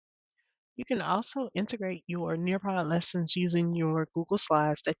You can also integrate your Nearpod lessons using your Google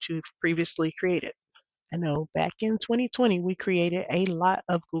Slides that you've previously created. I know back in 2020, we created a lot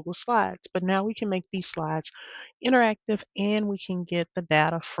of Google Slides, but now we can make these slides interactive and we can get the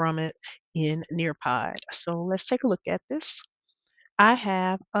data from it in Nearpod. So let's take a look at this. I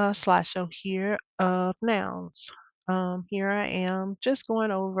have a slideshow here of nouns. Here I am just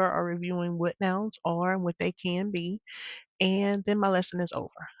going over or reviewing what nouns are and what they can be, and then my lesson is over.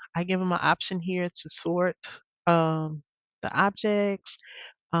 I give them an option here to sort the objects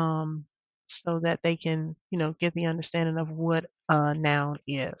so that they can, get the understanding of what a noun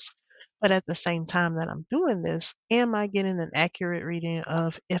is. But at the same time that I'm doing this, am I getting an accurate reading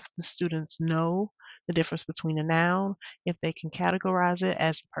of if the students know the difference between a noun, if they can categorize it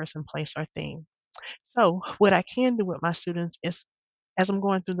as a person, place, or thing? So, what I can do with my students is as I'm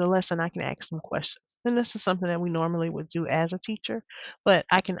going through the lesson, I can ask them questions. And this is something that we normally would do as a teacher, but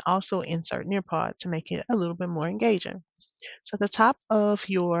I can also insert Nearpod to make it a little bit more engaging. So at the top of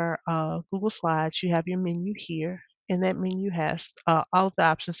your Google Slides, you have your menu here, and that menu has all of the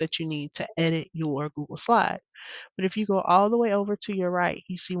options that you need to edit your Google slide. But if you go all the way over to your right,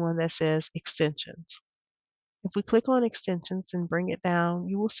 you see one that says extensions. If we click on extensions and bring it down,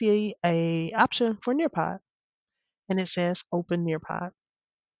 you will see a option for Nearpod, and it says Open Nearpod.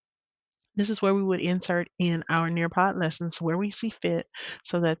 This is where we would insert in our Nearpod lessons where we see fit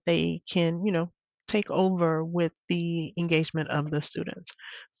so that they can, take over with the engagement of the students.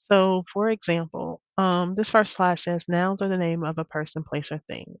 So, for example, this first slide says nouns are the name of a person, place, or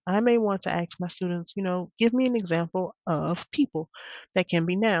thing. I may want to ask my students, give me an example of people that can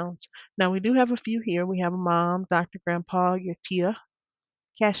be nouns. Now, we do have a few here. We have a mom, Dr. Grandpa, your Tia,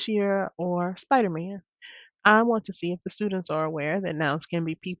 cashier, or Spider Man. I want to see if the students are aware that nouns can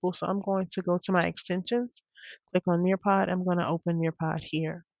be people, so I'm going to go to my extensions, click on Nearpod. I'm going to open Nearpod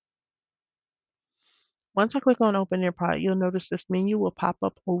here. Once I click on Open Nearpod, you'll notice this menu will pop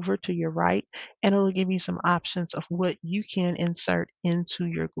up over to your right, and it'll give you some options of what you can insert into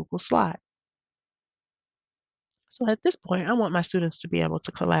your Google slide. So at this point, I want my students to be able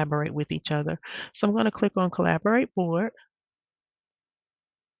to collaborate with each other. So I'm going to click on Collaborate Board,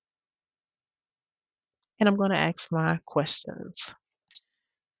 and I'm going to ask my questions.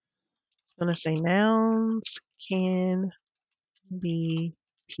 I'm going to say nouns can be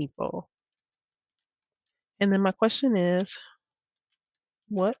people. And then my question is,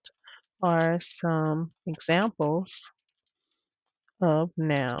 what are some examples of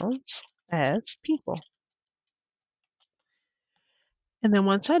nouns as people? And then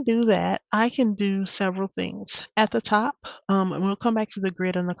once I do that, I can do several things. At the top, and we'll come back to the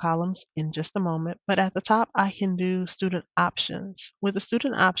grid and the columns in just a moment, but at the top, I can do student options. With the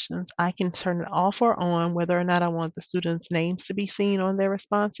student options, I can turn it off or on whether or not I want the students' names to be seen on their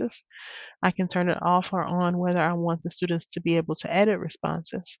responses. I can turn it off or on whether I want the students to be able to edit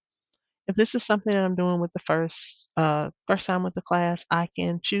responses. If this is something that I'm doing with the first time with the class, I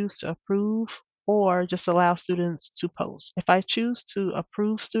can choose to approve or just allow students to post. If I choose to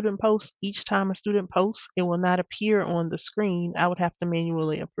approve student posts, each time a student posts, it will not appear on the screen. I would have to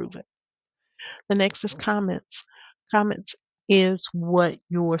manually approve it. The next is comments. Comments is what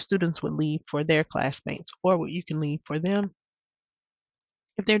your students would leave for their classmates or what you can leave for them.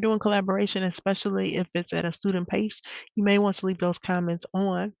 If they're doing collaboration, especially if it's at a student pace, you may want to leave those comments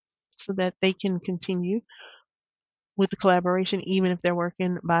on so that they can continue with the collaboration even if they're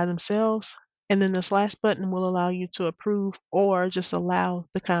working by themselves. And then this last button will allow you to approve or just allow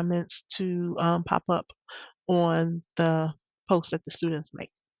the comments to pop up on the post that the students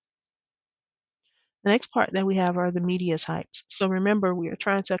make. The next part that we have are the media types. So remember, we are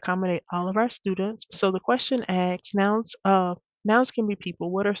trying to accommodate all of our students. So the question asks, nouns can be people.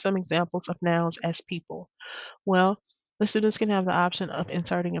 What are some examples of nouns as people? Well, the students can have the option of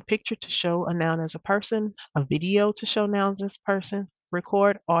inserting a picture to show a noun as a person, a video to show nouns as a person,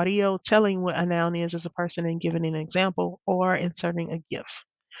 record audio telling what a noun is as a person and giving an example, or inserting a GIF.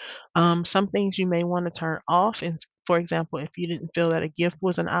 Some things you may want to turn off. And for example, if you didn't feel that a GIF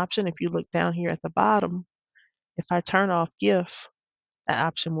was an option, if you look down here at the bottom, if I turn off GIF, that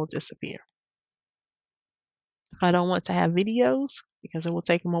option will disappear. If I don't want to have videos, because it will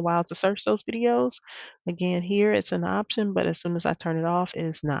take them a while to search those videos, again, here it's an option, but as soon as I turn it off, it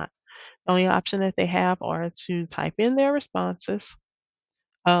is not. The only option that they have are to type in their responses,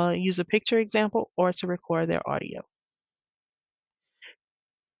 use a picture example, or to record their audio.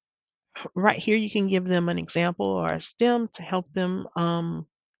 Right here, you can give them an example or a stem to help them,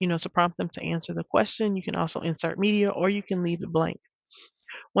 to prompt them to answer the question. You can also insert media, or you can leave it blank.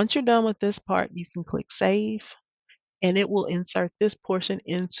 Once you're done with this part, you can click Save. and it will insert this portion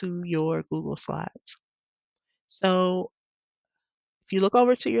into your Google Slides. So if you look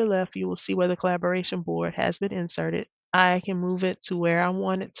over to your left, you will see where the collaboration board has been inserted. I can move it to where I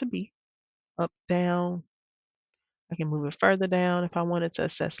want it to be, up, down. I can move it further down if I wanted to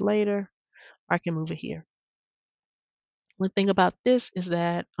assess later. I can move it here. One thing about this is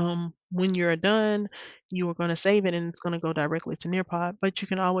that when you're done, you are going to save it and it's going to go directly to Nearpod, but you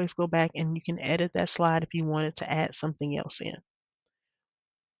can always go back and you can edit that slide if you wanted to add something else in.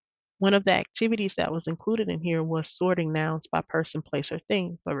 One of the activities that was included in here was sorting nouns by person, place, or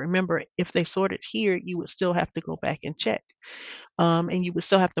thing. But remember, if they sorted here, you would still have to go back and check, and you would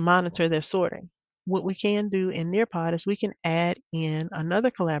still have to monitor their sorting. What we can do in Nearpod is we can add in another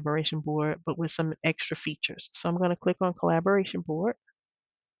collaboration board, but with some extra features. So I'm going to click on collaboration board,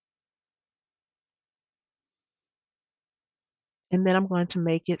 and then I'm going to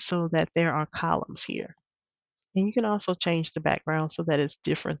make it so that there are columns here. And you can also change the background so that it's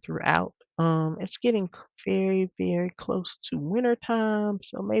different throughout. It's getting very, very close to winter time,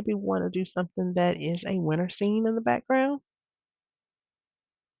 so maybe we want to do something that is a winter scene in the background.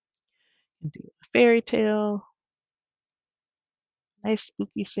 And do a fairy tale, nice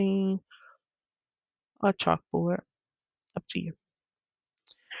spooky scene, or chalkboard. Up to you.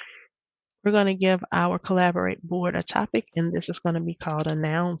 We're going to give our collaborate board a topic, and this is going to be called a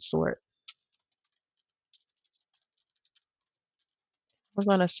noun sort. We're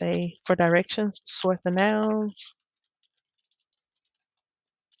going to say for directions, sort the nouns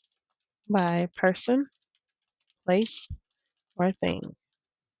by person, place, or thing.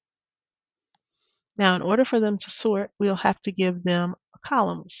 Now, in order for them to sort, we'll have to give them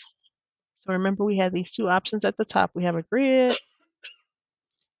columns. So remember, we have these two options at the top. We have a grid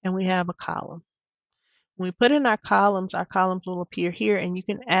and we have a column. When we put in our columns will appear here, and you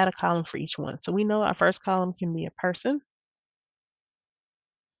can add a column for each one. So we know our first column can be a person.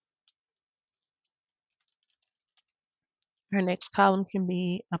 Our next column can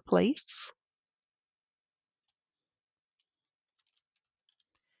be a place.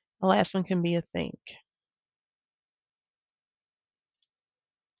 The last one can be a thing.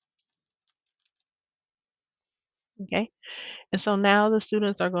 Okay. And so now the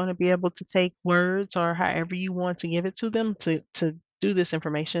students are going to be able to take words or however you want to give it to them to do this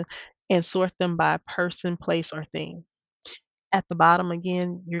information and sort them by person, place, or thing. At the bottom,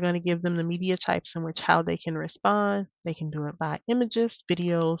 again, you're going to give them the media types in which how they can respond. They can do it by images,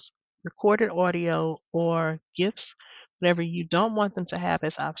 videos, recorded audio, or GIFs. Whatever you don't want them to have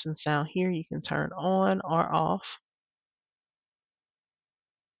as options down here, you can turn on or off.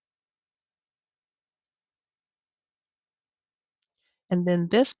 And then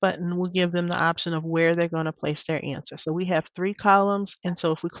this button will give them the option of where they're going to place their answer. So we have 3 columns, and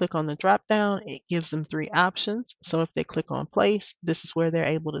so if we click on the drop down, it gives them 3 options. So if they click on place, this is where they're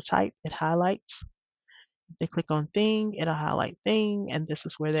able to type. It highlights. If they click on thing, it'll highlight thing, and this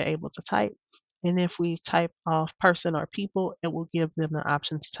is where they're able to type. And if we type off person or people, it will give them the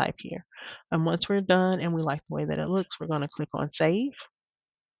option to type here. And once we're done and we like the way that it looks, we're going to click on save.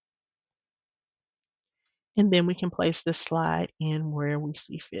 And then we can place this slide in where we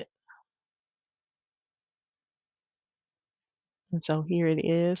see fit. And so here it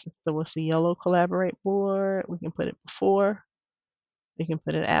is. So what's the yellow collaborate board? We can put it before. We can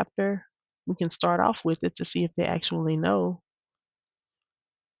put it after. We can start off with it to see if they actually know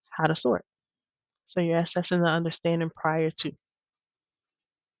how to sort. So you're assessing the understanding prior to.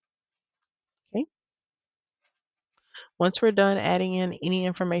 Okay. Once we're done adding in any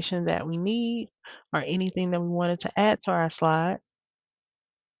information that we need or anything that we wanted to add to our slide,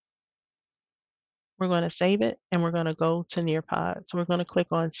 we're going to save it and we're going to go to Nearpod. So we're going to click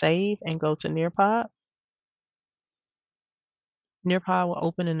on save and go to Nearpod. Nearpod will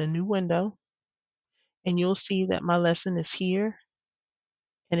open in a new window, and you'll see that my lesson is here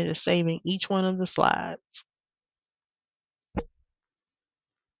and it is saving each one of the slides.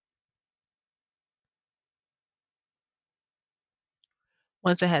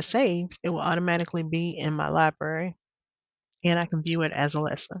 Once it has saved, it will automatically be in my library and I can view it as a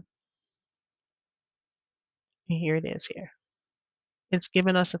lesson. And here it is here. It's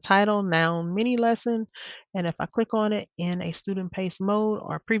given us a title, noun mini lesson. And if I click on it in a student pace mode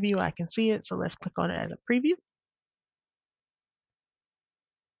or preview, I can see it. So let's click on it as a preview.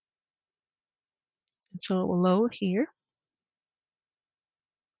 And so it will load here.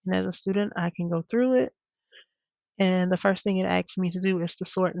 And as a student, I can go through it. And the first thing it asks me to do is to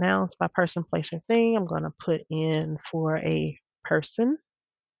sort nouns by person, place, or thing. I'm going to put in for a person,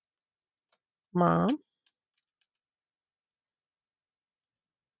 mom.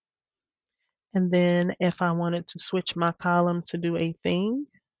 And then if I wanted to switch my column to do a thing,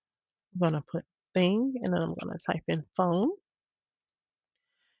 I'm going to put thing and then I'm going to type in phone.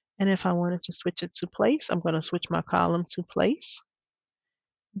 And if I wanted to switch it to place, I'm going to switch my column to place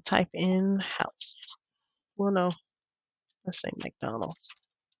and type in house. Well, no, let's say McDonald's.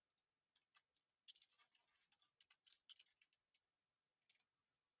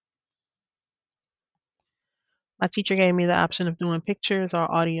 My teacher gave me the option of doing pictures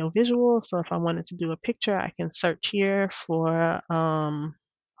or audio visual. So if I wanted to do a picture, I can search here for a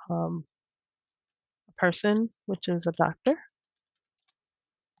person, which is a doctor.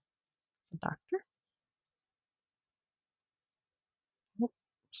 A doctor. Oops,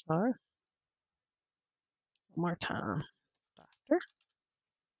 sorry. One more time. Doctor.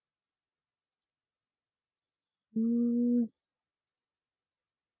 Mm,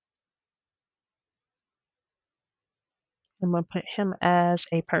 I'm going to put him as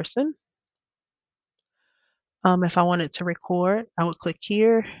a person. If I wanted to record, I would click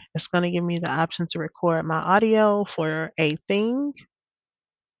here. It's going to give me the option to record my audio for a thing.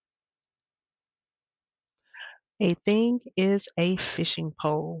 A thing is a fishing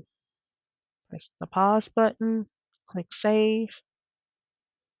pole. Press the pause button, click save.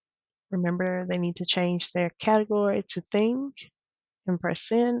 Remember, they need to change their category to thing and press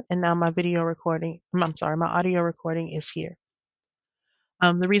send. And now my my audio recording is here.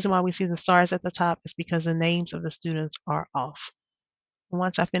 The reason why we see the stars at the top is because the names of the students are off.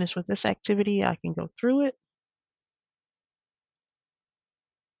 Once I finish with this activity, I can go through it.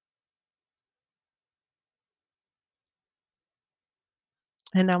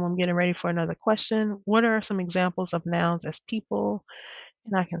 And now I'm getting ready for another question. What are some examples of nouns as people?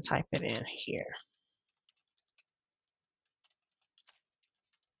 And I can type it in here.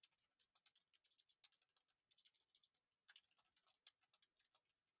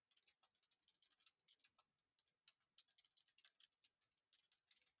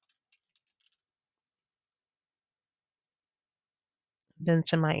 Then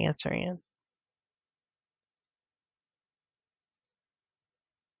send my answer in.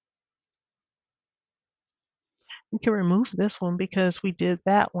 We can remove this one because we did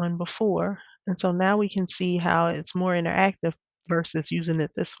that one before. And so now we can see how it's more interactive versus using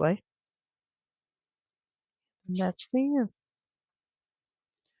it this way. And that's the end.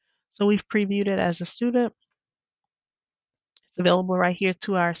 So we've previewed it as a student. It's available right here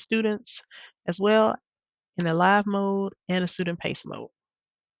to our students as well in a live mode and a student pace mode.